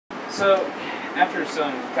So, after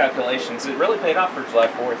some calculations, it really paid off for July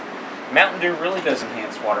 4th. Mountain Dew really does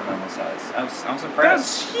enhance watermelon size. I was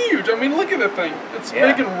impressed. That's huge. I mean, look at the thing. It's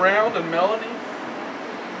big and round and melony.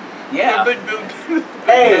 Yeah. Big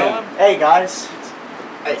hey guys.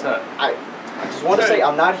 What's up? I just want to say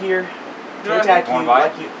I'm not here to attack you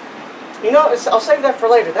like you. You know, I'll save that for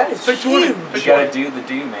later. That is huge. You gotta do the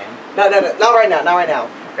do, man. No, not right now. Not right now.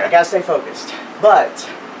 Okay. I gotta stay focused. But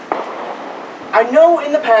I know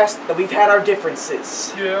in the past that we've had our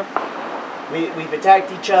differences. Yeah. We've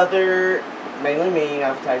attacked each other. Mainly me.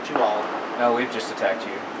 I've attacked you all. No, we've just attacked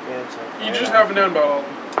you. Yeah, You just haven't known about all of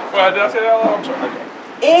them. Well, did I say that out loud? I'm sorry. Okay.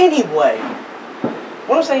 Anyway,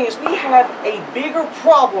 what I'm saying is we have a bigger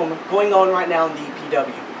problem going on right now in the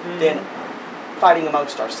EPW than fighting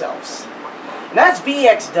amongst ourselves. And that's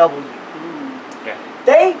VXW. Okay.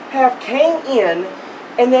 They have came in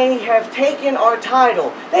and they have taken our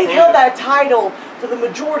title. They've held that title for the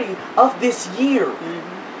majority of this year.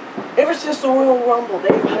 Ever since the Royal Rumble,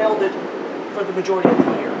 they've held it for the majority of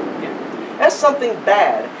the year. Yeah. That's something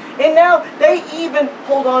bad. And now they even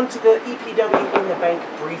hold on to the EPW in the bank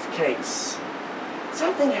briefcase.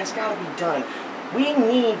 Something has got to be done. We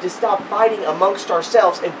need to stop fighting amongst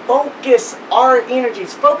ourselves and focus our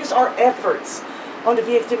energies, focus our efforts on the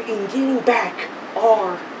VXW and getting back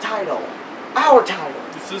our title. Our title.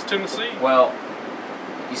 This is Tennessee. Well,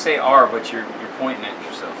 you say R, but you're pointing at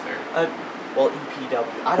yourself there. Well,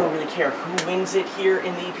 EPW. I don't really care who wins it here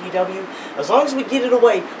in the EPW. As long as we get it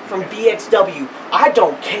away from VXW, I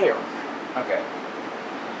don't care. Okay.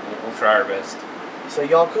 We'll try our best. So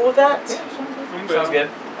y'all cool with that? Yeah, sounds good.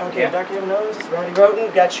 Okay, Yeah. Dr. Nose, Roddy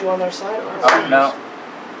Roten, got you on their side? Oh, no.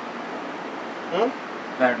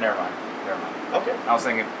 Hmm? Never mind. Okay. I was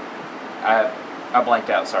thinking, I blanked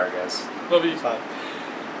out. Sorry, guys. Love you. Fine.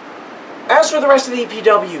 As for the rest of the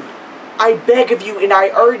EPW, I beg of you and I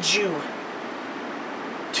urge you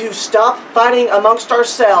to stop fighting amongst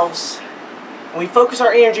ourselves and we focus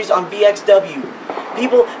our energies on VXW.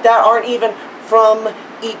 People that aren't even from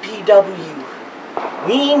EPW.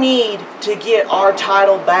 We need to get our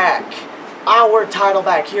title back. Our title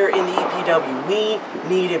back here in the EPW. We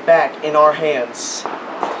need it back in our hands.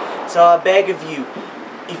 So I beg of you,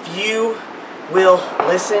 if you will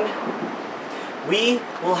listen, we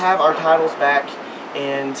will have our titles back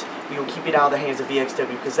and we will keep it out of the hands of VXW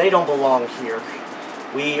because they don't belong here.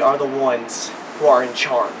 We are the ones who are in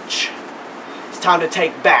charge. It's time to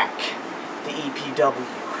take back the EPW.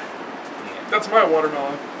 That's my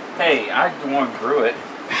watermelon. Hey, I the one grew it.